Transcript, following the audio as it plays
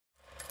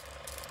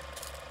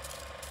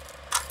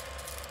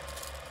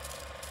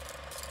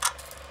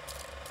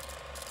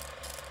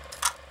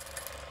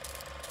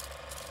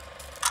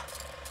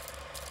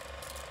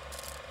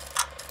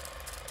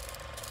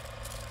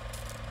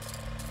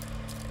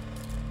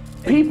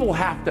People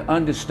have to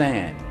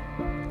understand,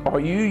 are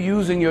you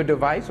using your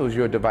device or is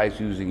your device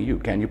using you?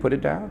 Can you put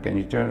it down? Can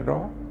you turn it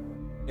off?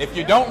 If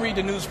you don't read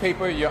the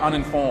newspaper, you're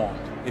uninformed.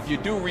 If you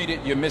do read it,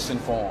 you're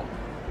misinformed.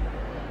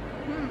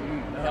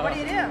 So what do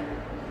you do?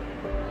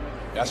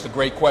 That's a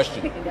great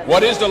question.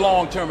 What is the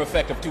long-term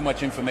effect of too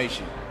much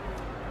information?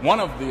 One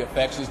of the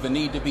effects is the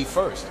need to be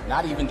first,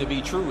 not even to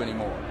be true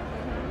anymore.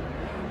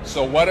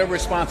 So what a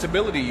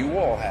responsibility you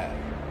all have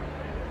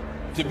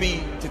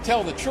to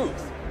tell the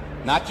truth,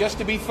 not just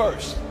to be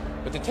first,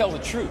 but to tell the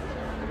truth.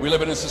 We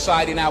live in a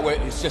society now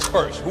where it's just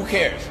first. Who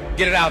cares?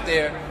 Get it out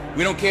there.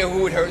 We don't care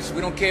who it hurts.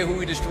 We don't care who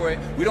we destroy.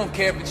 We don't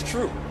care if it's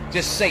true.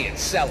 Just say it,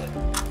 sell it.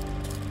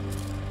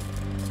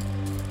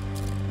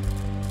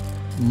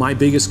 My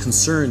biggest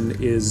concern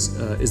is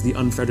the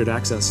unfettered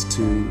access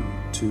to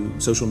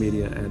social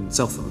media and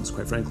cell phones,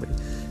 quite frankly,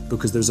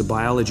 because there's a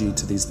biology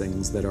to these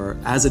things that are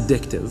as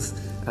addictive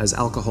as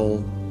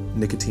alcohol,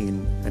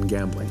 nicotine, and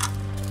gambling.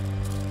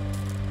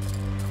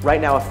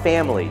 Right now, a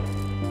family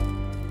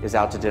is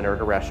out to dinner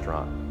at a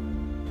restaurant,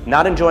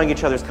 not enjoying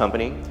each other's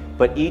company,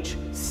 but each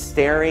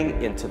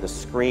staring into the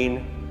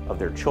screen of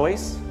their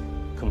choice,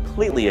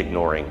 completely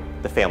ignoring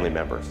the family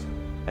members.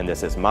 And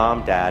this is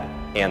mom, dad,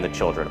 and the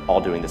children all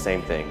doing the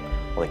same thing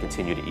while they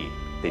continue to eat.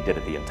 They did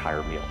it the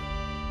entire meal.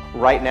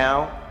 Right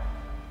now,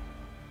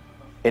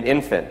 an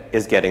infant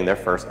is getting their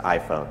first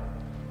iPhone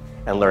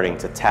and learning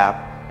to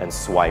tap and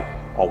swipe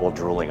all while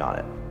drooling on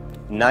it.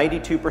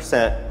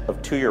 92%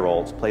 of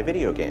 2-year-olds play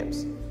video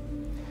games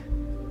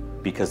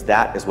because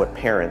that is what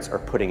parents are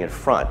putting in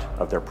front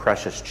of their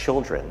precious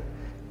children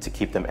to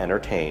keep them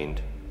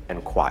entertained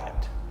and quiet.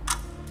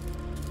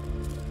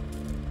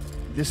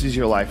 This is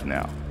your life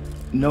now.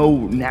 No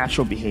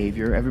natural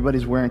behavior.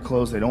 Everybody's wearing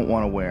clothes they don't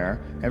want to wear.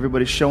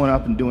 Everybody's showing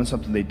up and doing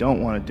something they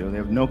don't want to do, they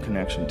have no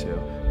connection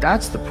to.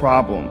 That's the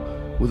problem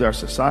with our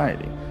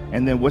society.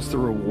 And then what's the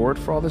reward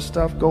for all this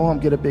stuff? Go home,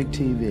 get a big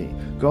TV.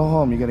 Go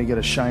home, you're gonna get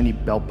a shiny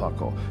belt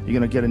buckle. You're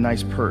gonna get a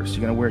nice purse.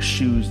 You're gonna wear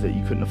shoes that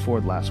you couldn't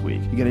afford last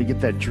week. You're gonna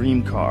get that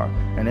dream car.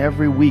 And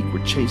every week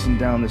we're chasing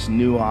down this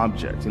new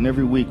object. And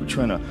every week we're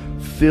trying to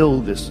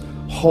fill this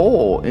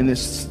hole in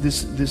this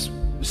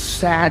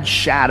sad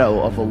shadow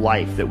of a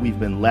life that we've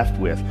been left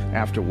with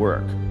after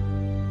work.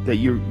 That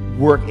you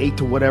work 8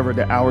 to whatever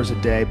the hours a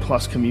day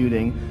plus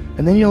commuting,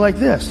 and then you're like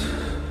this.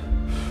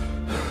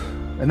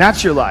 And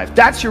that's your life.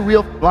 That's your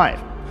real life.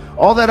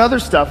 All that other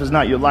stuff is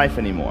not your life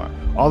anymore.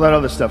 All that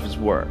other stuff is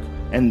work.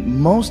 And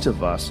most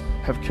of us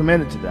have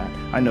committed to that.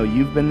 I know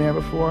you've been there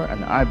before,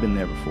 and I've been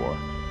there before.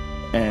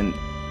 And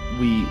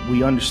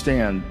we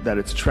understand that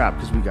it's a trap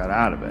because we got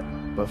out of it.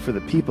 But for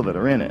the people that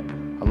are in it,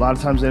 a lot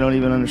of times they don't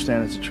even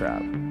understand it's a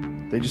trap.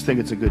 They just think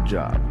it's a good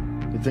job.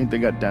 They think they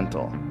got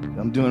dental.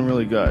 I'm doing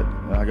really good.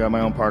 I got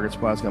my own parking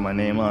spots, got my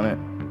name on it.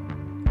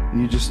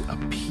 And you're just a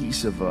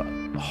piece of a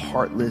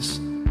heartless,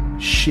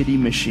 shitty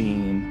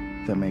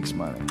machine that makes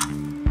money.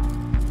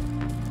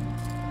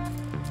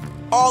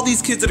 All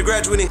these kids that are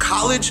graduating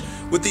college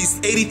with these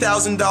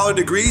 $80,000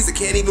 degrees that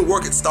can't even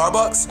work at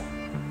Starbucks.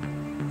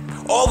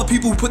 All the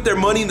people who put their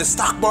money in the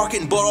stock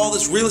market and bought all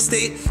this real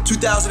estate,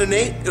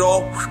 2008, it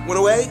all went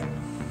away.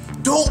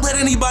 Don't let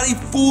anybody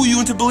fool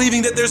you into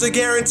believing that there's a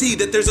guarantee,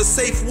 that there's a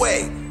safe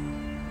way.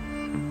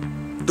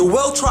 The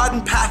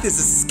well-trodden path is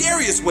the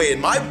scariest way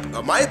in my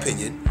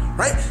opinion,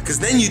 right? Because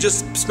then you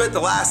just spent the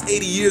last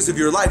 80 years of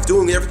your life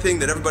doing everything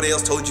that everybody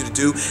else told you to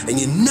do, and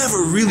you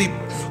never really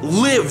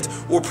lived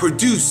or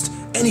produced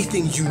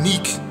anything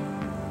unique.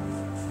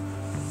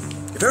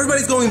 If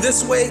everybody's going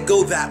this way,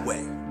 go that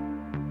way.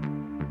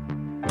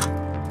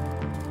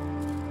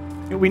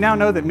 We now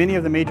know that many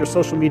of the major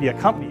social media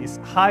companies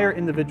hire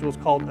individuals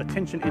called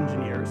attention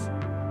engineers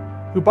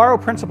who borrow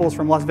principles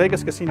from Las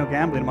Vegas casino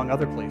gambling, among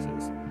other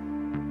places,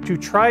 to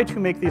try to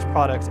make these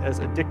products as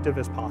addictive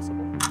as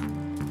possible.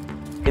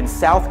 In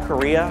South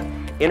Korea,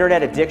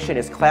 internet addiction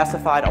is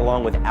classified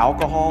along with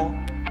alcohol,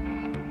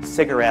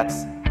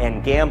 cigarettes,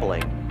 and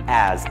gambling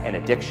as an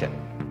addiction.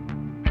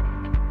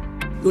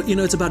 You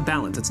know, it's about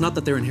balance. It's not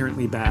that they're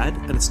inherently bad,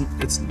 and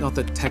it's not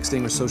that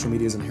texting or social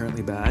media is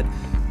inherently bad,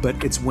 but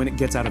it's when it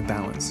gets out of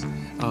balance.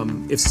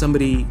 If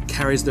somebody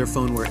carries their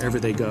phone wherever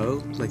they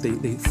go, like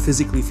they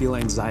physically feel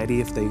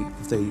anxiety if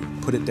they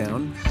put it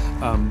down.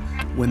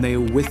 When they're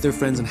with their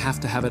friends and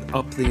have to have it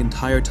up the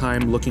entire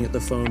time looking at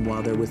the phone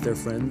while they're with their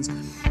friends.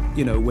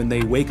 You know, when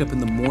they wake up in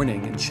the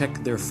morning and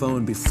check their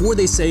phone before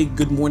they say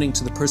good morning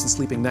to the person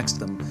sleeping next to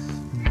them.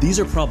 These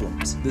are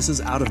problems. This is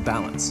out of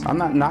balance. I'm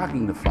not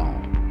knocking the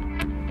phone.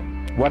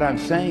 What I'm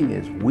saying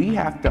is we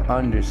have to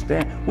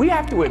understand, we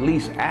have to at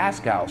least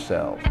ask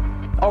ourselves,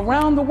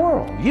 around the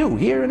world, you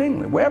here in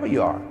England, wherever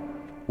you are,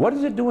 what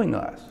is it doing to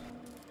us?